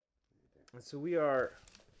So we are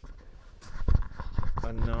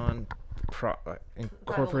a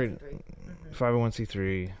incorporated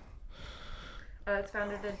 501c3. It's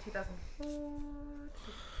founded in 2004.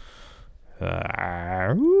 All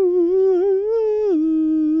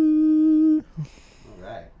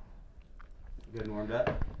right. Good and warmed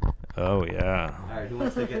up? Oh, yeah. All right, who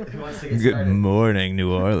wants to get Good started? morning,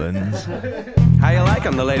 New Orleans. How you like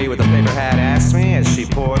 'em? The lady with the paper hat asked me as she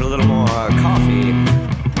poured a little more coffee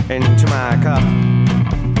into my cup.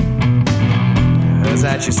 Is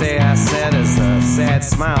that you say, I said, as a sad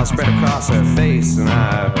smile spread across her face, and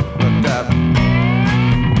I looked up.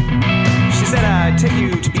 She said, I'd take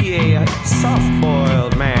you to be a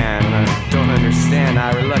soft-boiled man. I don't understand,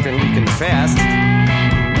 I reluctantly confessed.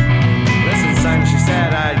 Listen, son, she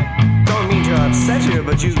said, I don't mean to upset you,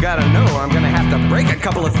 but you gotta know I'm gonna have to break a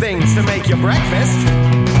couple of things to make your breakfast.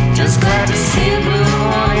 Just glad to see a blue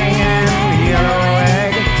morning and a yellow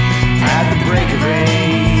egg at the break of a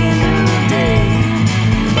new day.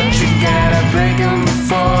 But you gotta break 'em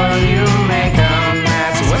before you make 'em,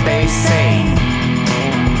 that's what they say.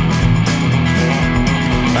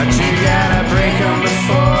 But you gotta break 'em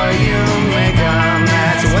before you make 'em,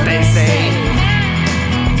 that's what they say.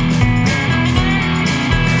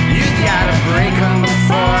 You gotta break 'em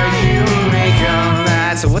before you make 'em,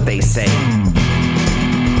 that's what they say.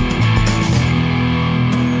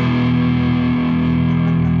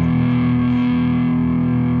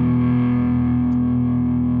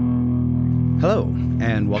 Hello,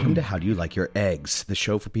 and welcome to How Do You Like Your Eggs, the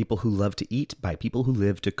show for people who love to eat by people who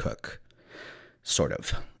live to cook. Sort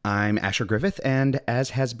of. I'm Asher Griffith, and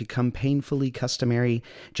as has become painfully customary,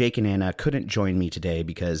 Jake and Anna couldn't join me today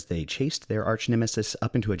because they chased their arch-nemesis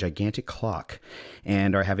up into a gigantic clock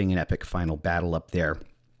and are having an epic final battle up there.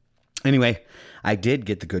 Anyway, I did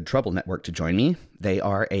get the Good Trouble Network to join me. They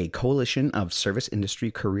are a coalition of service industry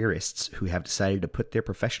careerists who have decided to put their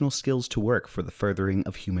professional skills to work for the furthering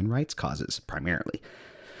of human rights causes, primarily.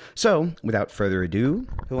 So, without further ado,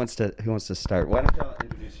 who wants to start? Why don't y'all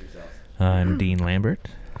introduce yourselves? I'm Dean Lambert.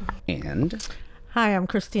 And Hi, I'm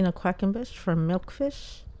Christina Quackenbush from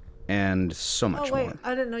Milkfish. so much Oh, wait, more.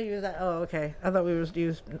 I didn't know you were that. Oh, okay. I thought we were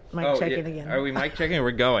mic checking again. Are we mic checking or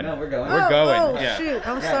we're going? No, we're going. We're going. Oh, Yeah. shoot.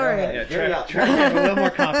 I'm Yeah, sorry. go ahead. Yeah, try to have a little more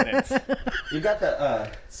confidence. You got the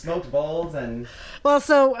smoked bowls and... Well,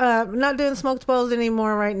 so not doing smoked bowls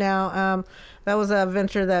anymore right now. That was a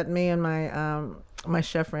venture that me and my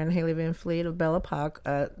chef friend, Haley Van Fleet of Bella Park,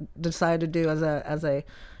 decided to do as a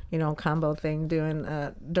combo thing during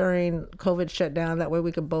COVID shutdown. That way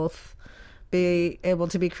we could both be able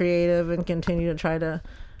to be creative and continue to try to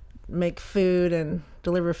make food and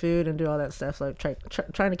deliver food and do all that stuff. So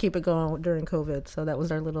trying to keep it going during COVID. So that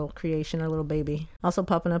was our little creation, our little baby. Also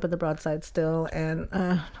popping up at the Broadside still and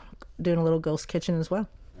doing a little ghost kitchen as well.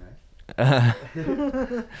 How's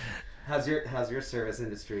your service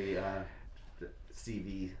industry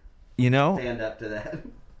CV stand up to that?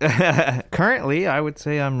 Currently, I would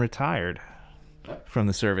say I'm retired from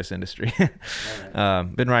the service industry. Right.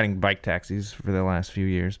 Been riding bike taxis for the last few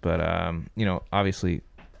years, but obviously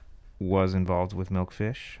was involved with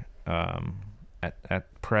Milkfish.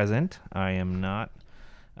 At present, I am not.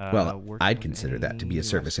 Well, working I'd with consider that to be a any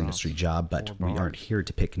service industry job, but or we bars. aren't here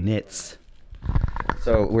to pick nits.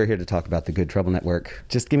 So we're here to talk about the Good Trouble Network.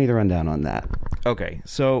 Just give me the rundown on that. Okay,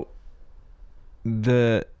 so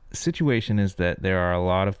the situation is that there are a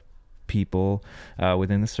lot of people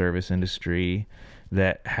within the service industry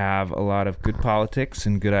that have a lot of good politics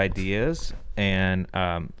and good ideas, and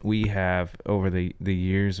we have, over the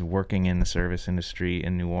years of working in the service industry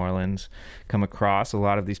in New Orleans, come across a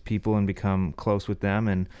lot of these people and become close with them.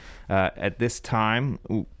 And at this time,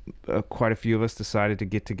 quite a few of us decided to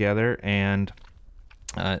get together and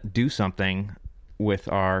do something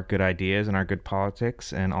with our good ideas and our good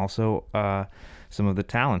politics, and also some of the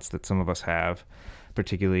talents that some of us have,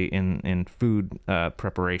 particularly in food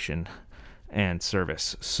preparation and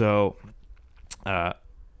service. So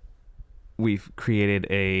we've created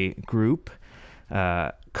a group,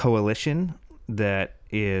 coalition, that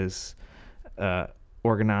is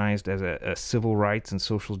organized as a civil rights and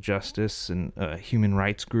social justice and human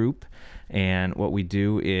rights group. And what we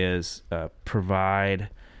do is provide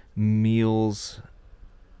meals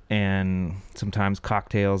and sometimes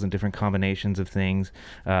cocktails and different combinations of things.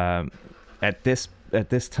 At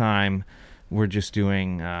this time, we're just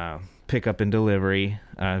doing pickup and delivery.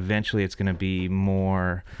 Eventually, it's going to be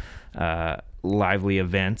more lively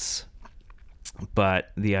events.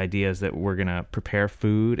 But the idea is that we're going to prepare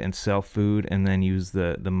food and sell food, and then use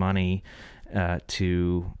the money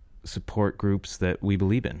to support groups that we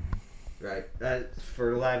believe in. Right.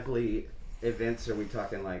 For lively events, are we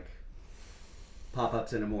talking like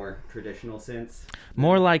pop-ups in a more traditional sense?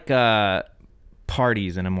 More like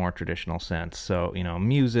parties in a more traditional sense. So,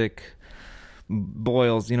 music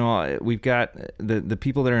boils, we've got the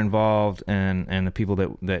people that are involved and the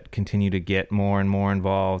people that continue to get more and more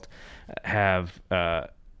involved have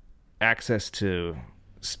access to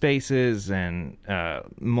spaces and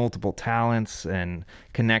multiple talents and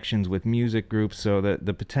connections with music groups. So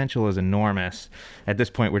the potential is enormous. At this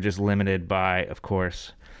point, we're just limited by, of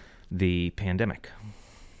course, the pandemic.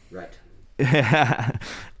 Right.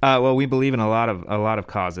 Well, we believe in a lot of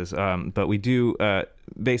causes, but we do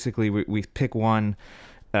basically we pick one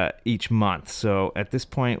each month. So at this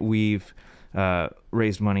point, we've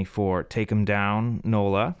raised money for Take 'Em Down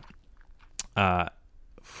NOLA,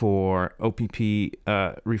 for OPP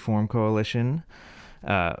Reform Coalition,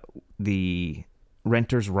 the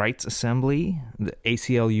Renters' Rights Assembly, the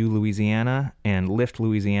ACLU Louisiana, and Lift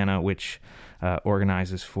Louisiana, which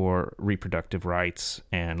organizes for reproductive rights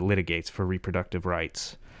and litigates for reproductive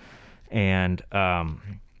rights. And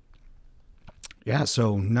yeah,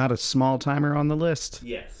 so not a small timer on the list.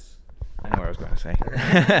 yes, I know what I was going to say.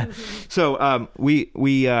 So we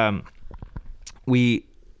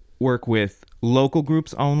work with local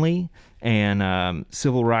groups only, and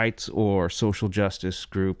civil rights or social justice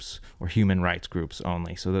groups or human rights groups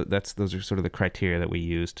only. So those are sort of the criteria that we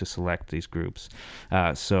use to select these groups.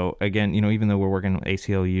 So again, even though we're working with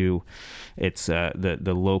ACLU, it's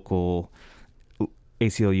the local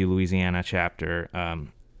ACLU Louisiana chapter,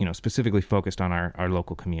 specifically focused on our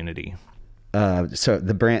local community. So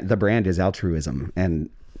the brand is altruism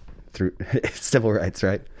and through civil rights,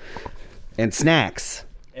 right? And snacks.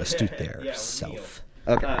 Astute there, Yeah, self.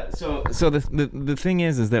 Okay. So the thing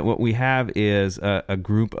is that what we have is a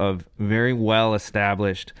group of very well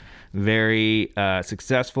established, very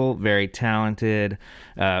successful, very talented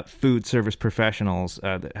food service professionals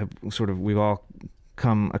that have we've all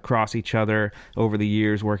come across each other over the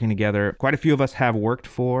years working together. Quite a few of us have worked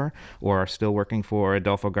for or are still working for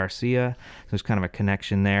Adolfo Garcia. So there's kind of a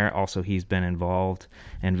connection there. Also, he's been involved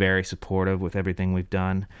and very supportive with everything we've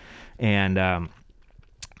done. And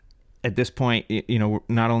at this point, we're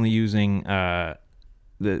not only using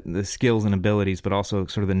the skills and abilities, but also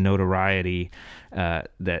sort of the notoriety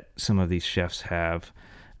that some of these chefs have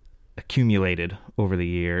accumulated over the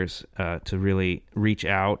years to really reach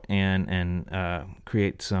out and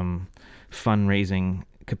create some fundraising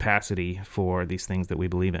capacity for these things that we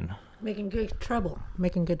believe in. Making good trouble.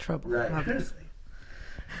 Right. Obviously.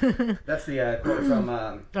 That's the quote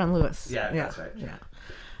from John Lewis. Yeah, that's right. Yeah.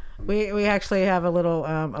 We actually have a little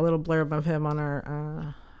blurb of him on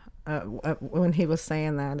our when he was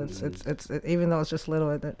saying that. It's even though it's just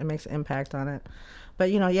little, it makes an impact on it.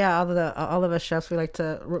 But all of us chefs,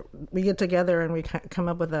 we get together and we come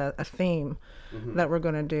up with a theme that we're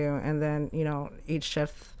going to do, and then each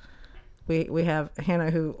chef, we have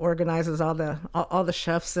Hannah who organizes all the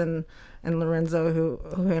chefs and Lorenzo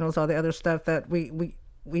who handles all the other stuff. That we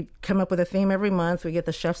come up with a theme every month. We get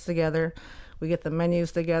the chefs together. We get the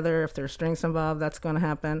menus together. If there's drinks involved, that's going to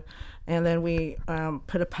happen. And then we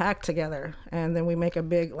put a pack together, and then we make a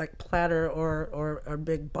big platter or a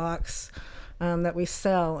big box that we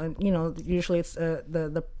sell. And usually it's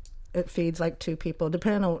it feeds 2 people,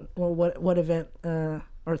 depending on what event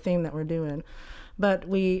or theme that we're doing. But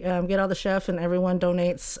we get all the chef, and everyone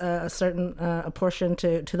donates a portion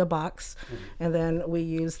to the box, and then we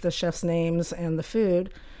use the chef's names and the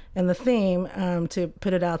food and the theme to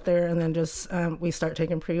put it out there, and then just we start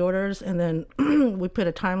taking pre-orders, and then we put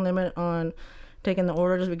a time limit on taking the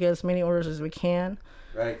orders. We get as many orders as we can.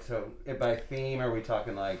 Right. So by theme, are we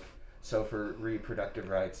talking so for reproductive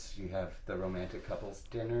rights, you have the romantic couples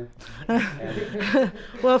dinner?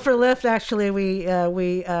 Well, for Lyft, actually, we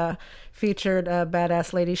featured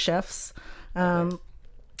badass lady chefs, and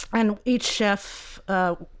each chef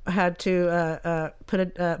had to put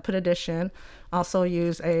a dish in. Also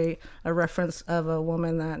use a reference of a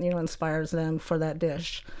woman that inspires them for that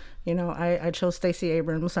dish. I chose Stacey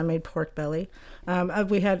Abrams. I made pork belly.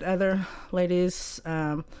 We had other ladies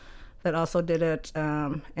that also did it.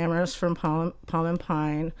 Amaris from Palm and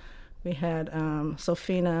Pine. We had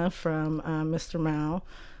Sofina from Mr. Mao.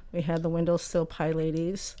 We had the Windowsill Pie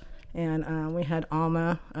ladies, and we had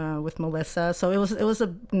Alma with Melissa. So it was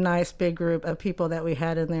a nice big group of people that we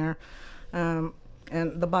had in there.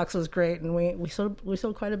 And the box was great, and we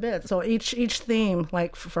sold quite a bit. So each theme,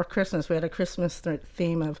 for Christmas, we had a Christmas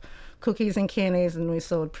theme of cookies and candies, and we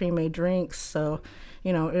sold pre-made drinks. So,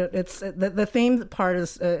 it's the theme part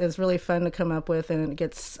is really fun to come up with, and it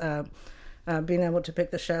gets being able to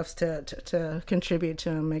pick the chefs to contribute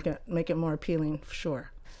to them, make it more appealing for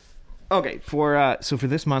sure. Okay, for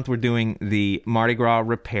this month we're doing the Mardi Gras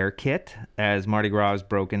repair kit, as Mardi Gras is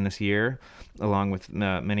broken this year, along with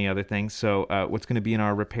many other things. So what's going to be in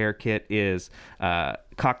our repair kit is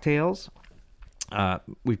cocktails.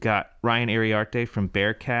 We've got Ryan Ariarte from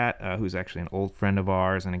Bearcat, who's actually an old friend of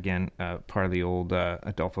ours, and again part of the old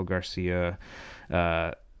Adolfo Garcia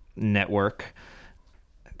network.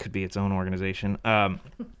 Could be its own organization. And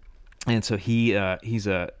so he's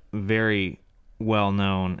a very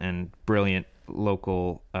well-known and brilliant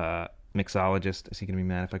local mixologist. Is he going to be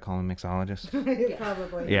mad if I call him mixologist?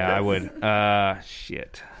 Probably. Yeah, I would.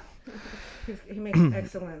 Shit. He makes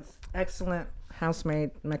excellent house-made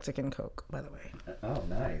Mexican Coke, by the way. Oh,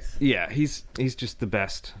 nice. Yeah, he's just the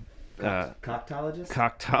best. Coctologist?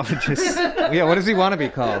 Coctologist. Yeah, what does he want to be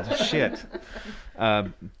called? Shit.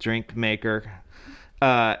 Drink maker.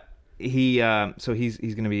 So he's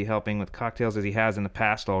going to be helping with cocktails as he has in the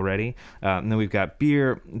past already. And then we've got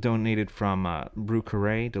beer donated from Brew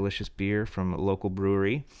Carré, delicious beer from a local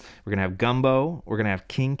brewery. We're going to have gumbo. We're going to have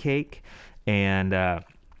king cake and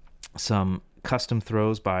some custom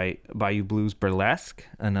throws by Bayou Blues Burlesque,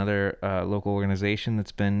 another local organization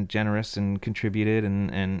that's been generous and contributed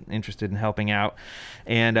and interested in helping out.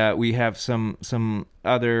 And we have some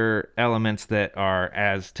other elements that are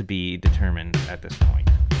as to be determined at this point.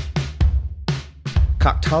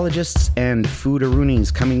 Coctologists and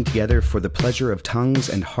foodaroonies coming together for the pleasure of tongues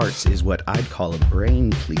and hearts is what I'd call a brain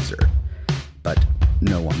pleaser. But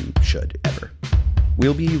no one should ever.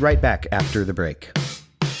 We'll be right back after the break.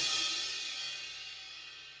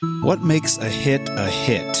 What makes a hit a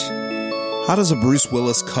hit? How does a Bruce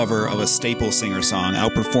Willis cover of a staple singer song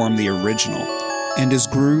outperform the original? And is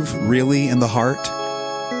groove really in the heart?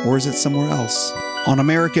 Or is it somewhere else? On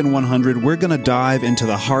American 100, we're going to dive into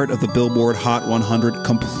the heart of the Billboard Hot 100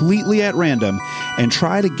 completely at random and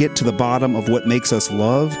try to get to the bottom of what makes us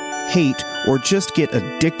love, hate, or just get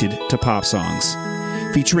addicted to pop songs.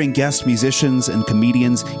 Featuring guest musicians and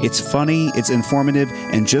comedians, it's funny, it's informative,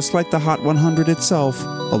 and just like the Hot 100 itself,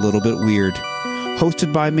 a little bit weird.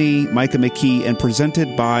 Hosted by me, Micah McKee, and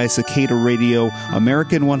presented by Cicada Radio,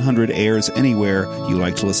 American 100 airs anywhere you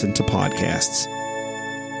like to listen to podcasts.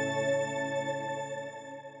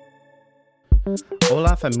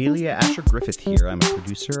 Hola familia, Asher Griffith here. I'm a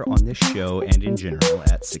producer on this show and in general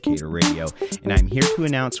at Cicada Radio, and I'm here to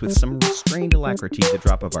announce with some restrained alacrity the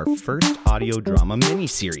drop of our first audio drama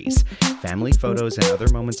miniseries. Family Photos and Other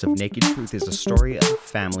Moments of Naked Truth is a story of a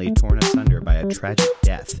family torn asunder by a tragic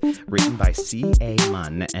death, written by C.A.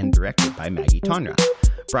 Munn and directed by Maggie Tonra.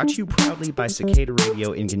 Brought to you proudly by Cicada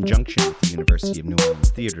Radio in conjunction with the University of New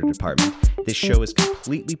Orleans Theater Department, this show is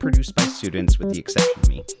completely produced by students with the exception of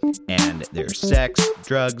me. And there's sex,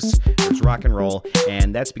 drugs, there's rock and roll,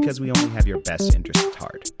 and that's because we only have your best interests at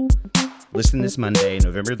heart. Listen this Monday,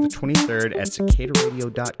 November the 23rd at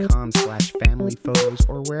cicadaradio.com/familyphotos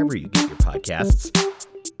or wherever you get your podcasts.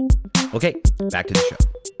 Okay, back to the show.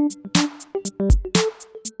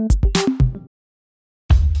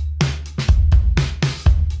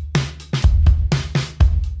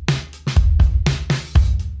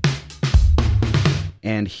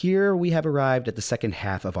 And here we have arrived at the second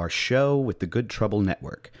half of our show with the Good Trouble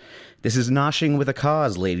Network. This is Noshing with a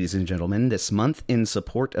Cause, ladies and gentlemen, this month in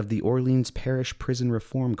support of the Orleans Parish Prison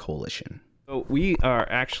Reform Coalition. So we are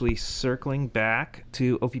actually circling back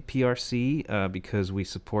to OPPRC because we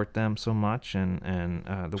support them so much, and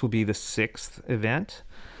this will be the 6th event,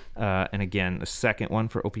 and again, the second one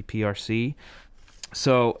for OPPRC.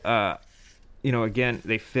 So, again,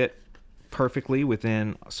 they fit perfectly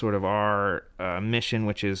within sort of our mission,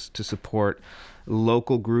 which is to support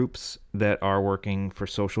local groups that are working for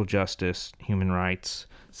social justice, human rights,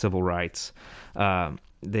 civil rights.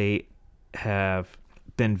 They have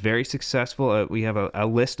been very successful. We have a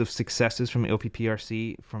list of successes from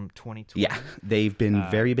OPPRC from 2020. Yeah, they've been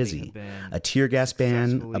very busy. A tear gas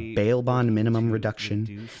ban, a bail bond minimum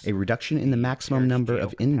reduction, a reduction in the maximum number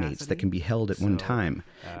of inmates that can be held at one time,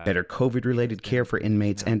 better COVID-related care for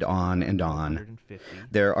inmates, and on and on.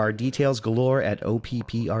 There are details galore at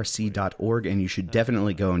opprc.org, and you should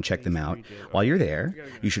definitely go and check them out. While you're there,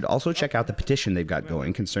 you should also check out the petition they've got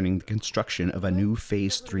going concerning the construction of a new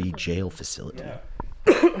Phase 3 jail facility.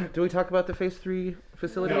 Do we talk about the Phase 3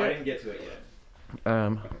 facility No, yet? I didn't get to it yet.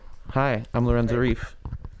 Hi, I'm Lorenzo Reef.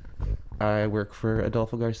 I work for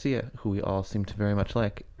Adolfo Garcia, who we all seem to very much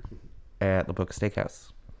like, at the Boca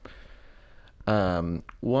Steakhouse.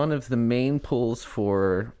 One of the main pulls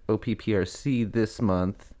for OPPRC this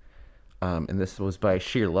month, and this was by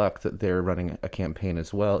sheer luck that they're running a campaign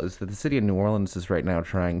as well, is that the city of New Orleans is right now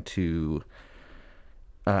trying to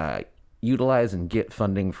utilize and get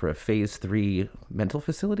funding for a phase 3 mental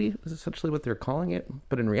facility, is essentially what they're calling it.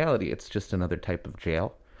 But in reality, it's just another type of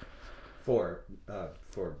jail For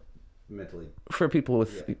mentally for people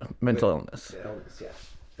with mental illness. illness. Yeah,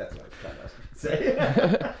 that's what I was trying to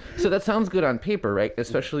say. So that sounds good on paper, right?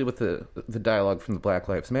 Especially with the dialogue from the Black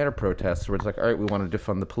Lives Matter protests, where it's like, all right, we want to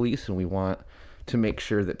defund the police and we want to make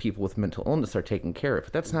sure that people with mental illness are taken care of.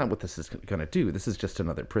 But that's not what this is going to do. This is just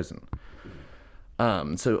another prison.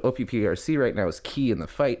 So OPPRC right now is key in the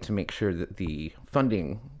fight to make sure that the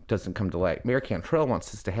funding doesn't come to light. Mayor Cantrell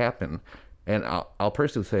wants this to happen, and I'll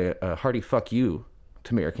personally say a hearty fuck you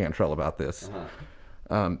to Mayor Cantrell about this,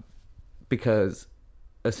 because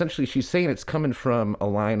essentially she's saying it's coming from a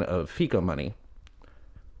line of FICO money,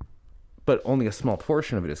 but only a small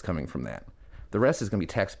portion of it is coming from that. The rest is going to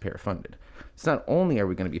be taxpayer funded. So not only are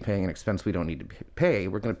we going to be paying an expense we don't need to pay,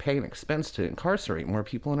 we're going to pay an expense to incarcerate more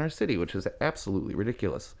people in our city, which is absolutely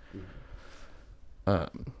ridiculous. I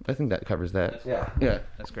think that covers that. Yeah.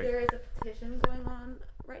 That's great. There is a petition going on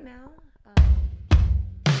right now.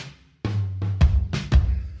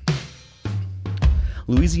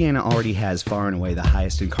 Louisiana already has far and away the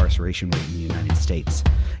highest incarceration rate in the United States,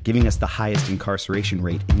 giving us the highest incarceration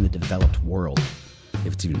rate in the developed world,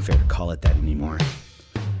 if it's even fair to call it that anymore.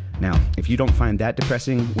 Now, if you don't find that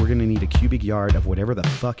depressing, we're going to need a cubic yard of whatever the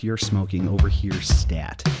fuck you're smoking over here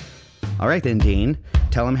stat. All right then, Dane,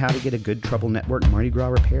 tell them how to get a Good Trouble Network Mardi Gras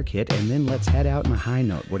repair kit, and then let's head out on a high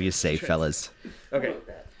note. What do you say, fellas? Okay.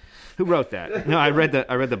 Who wrote that? No, I read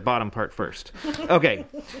the bottom part first. Okay.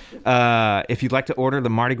 If you'd like to order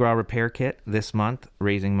the Mardi Gras repair kit this month,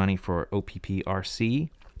 raising money for OPPRC,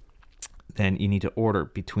 then you need to order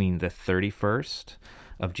between the 31st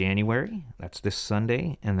of January, that's this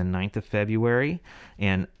Sunday, and the 9th of February.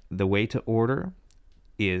 And the way to order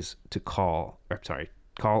is to call or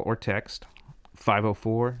text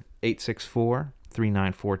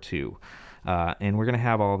 504-864-3942. And we're going to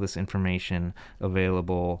have all this information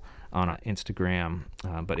available on Instagram.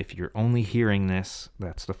 But if you're only hearing this,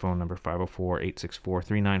 that's the phone number,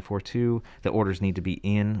 504-864-3942. The orders need to be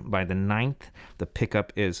in by the 9th. The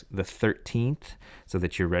pickup is the 13th, so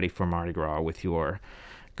that you're ready for Mardi Gras with your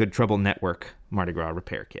Good Trouble Network Mardi Gras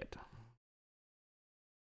repair kit.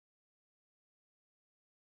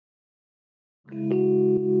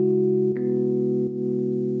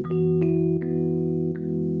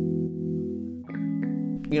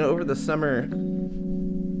 Over the summer,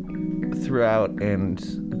 throughout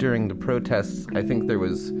and during the protests, I think there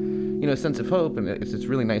was, a sense of hope, and it's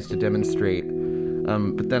really nice to demonstrate,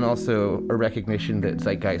 but then also a recognition that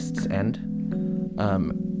zeitgeists end,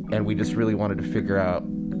 and we just really wanted to figure out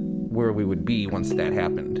where we would be once that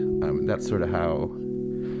happened. That's sort of how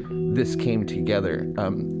this came together.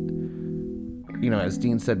 As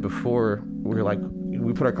Dean said before,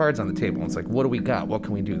 we put our cards on the table, and it's like, what do we got? What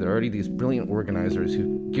can we do? There are already these brilliant organizers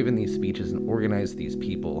who've given these speeches and organized these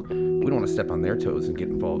people. We don't want to step on their toes and get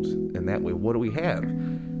involved in that way. What do we have?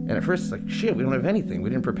 And at first it's like, shit, we don't have anything. We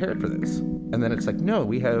didn't prepare for this. And then it's like, no,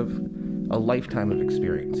 we have a lifetime of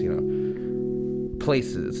experience,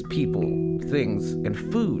 places, people, things, and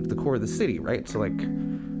food, the core of the city, right? So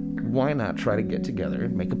why not try to get together,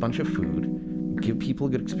 make a bunch of food, give people a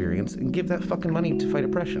good experience, and give that fucking money to fight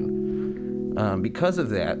oppression? Because of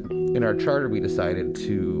that, in our charter, we decided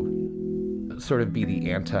to sort of be the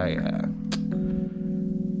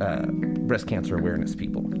breast cancer awareness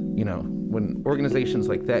people. When organizations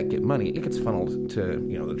like that get money, it gets funneled to,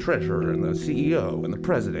 the treasurer and the CEO and the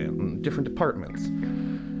president and different departments.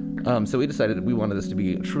 So we decided that we wanted this to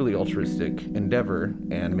be a truly altruistic endeavor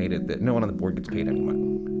and made it that no one on the board gets paid any money.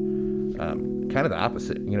 Kind of the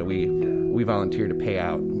opposite. We volunteer to pay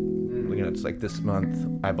out. It's like this month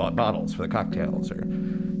I bought bottles for the cocktails, or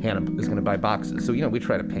Hannah is going to buy boxes. So, we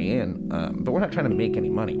try to pay in, but we're not trying to make any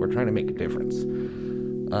money. We're trying to make a difference.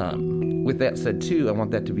 With that said, too,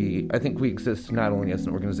 I think we exist not only as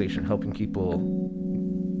an organization helping people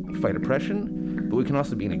fight oppression, but we can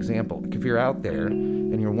also be an example. If you're out there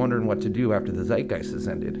and you're wondering what to do after the zeitgeist has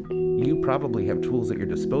ended, you probably have tools at your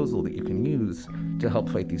disposal that you can use to help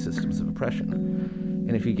fight these systems of oppression.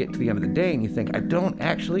 And if you get to the end of the day and you think, I don't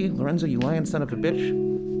actually, Lorenzo, you lying son of a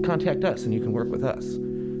bitch, contact us and you can work with us.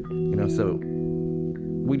 So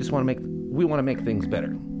we just want to make things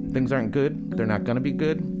better. Things aren't good, they're not going to be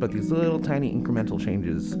good, but these little tiny incremental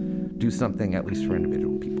changes do something, at least for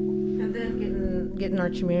individual people. And then getting our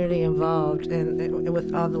community involved and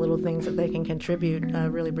with all the little things that they can contribute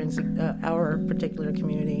really brings our particular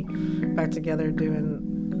community back together,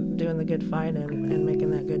 doing the good fight and making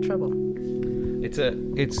that good trouble. It's a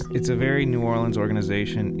very New Orleans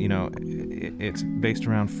organization. It's based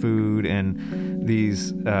around food, and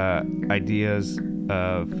these ideas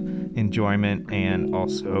of enjoyment and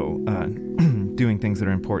also doing things that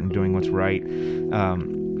are important, doing what's right.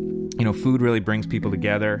 Food really brings people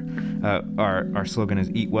together. Our slogan is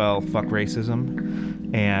 "Eat well, fuck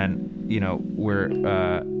racism," and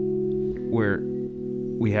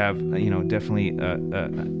we have definitely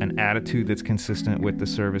an attitude that's consistent with the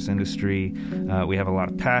service industry. We have a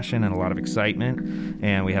lot of passion and a lot of excitement,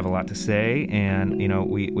 and we have a lot to say. And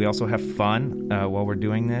we also have fun while we're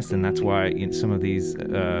doing this, and that's why some of these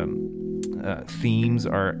themes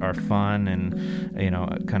are fun and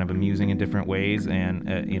kind of amusing in different ways. And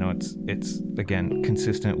it's again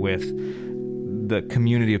consistent with the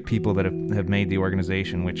community of people that have made the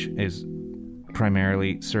organization, which is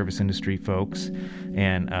primarily service industry folks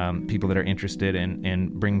and people that are interested in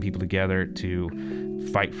bringing people together to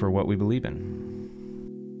fight for what we believe in.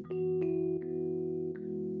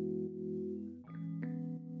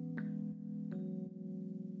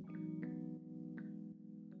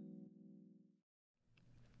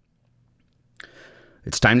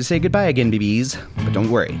 It's time to say goodbye again, BBs, but don't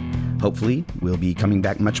worry. Hopefully, we'll be coming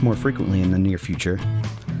back much more frequently in the near future.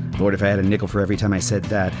 Lord, if I had a nickel for every time I said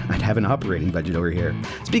that, I'd have an operating budget over here.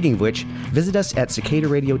 Speaking of which, visit us at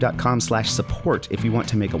cicadaradio.com/support if you want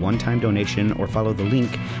to make a one-time donation or follow the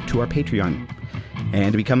link to our Patreon.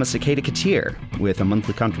 And become a Cicada Cateer with a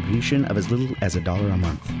monthly contribution of as little as $1 a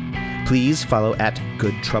month. Please follow at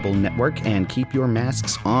Good Trouble Network and keep your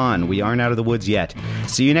masks on. We aren't out of the woods yet.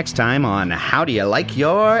 See you next time on How Do You Like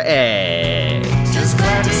Your Eggs? Just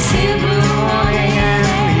glad to see a blue awning and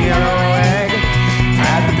the yellow egg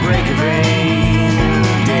at the break of a new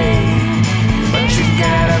day. But you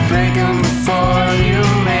gotta break 'em before you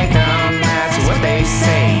make 'em, that's what they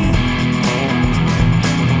say.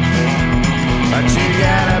 But you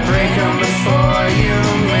gotta break 'em before you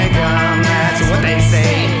make 'em, that's what they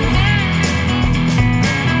say.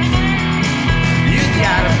 You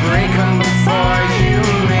gotta break 'em before you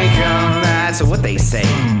make 'em, that's what they say.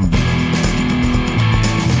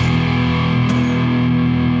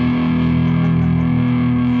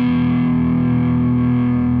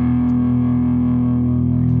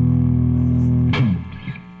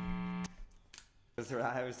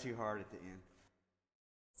 I was too hard at the end.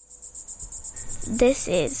 This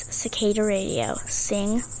is Cicada Radio.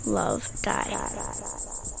 Sing, love, die.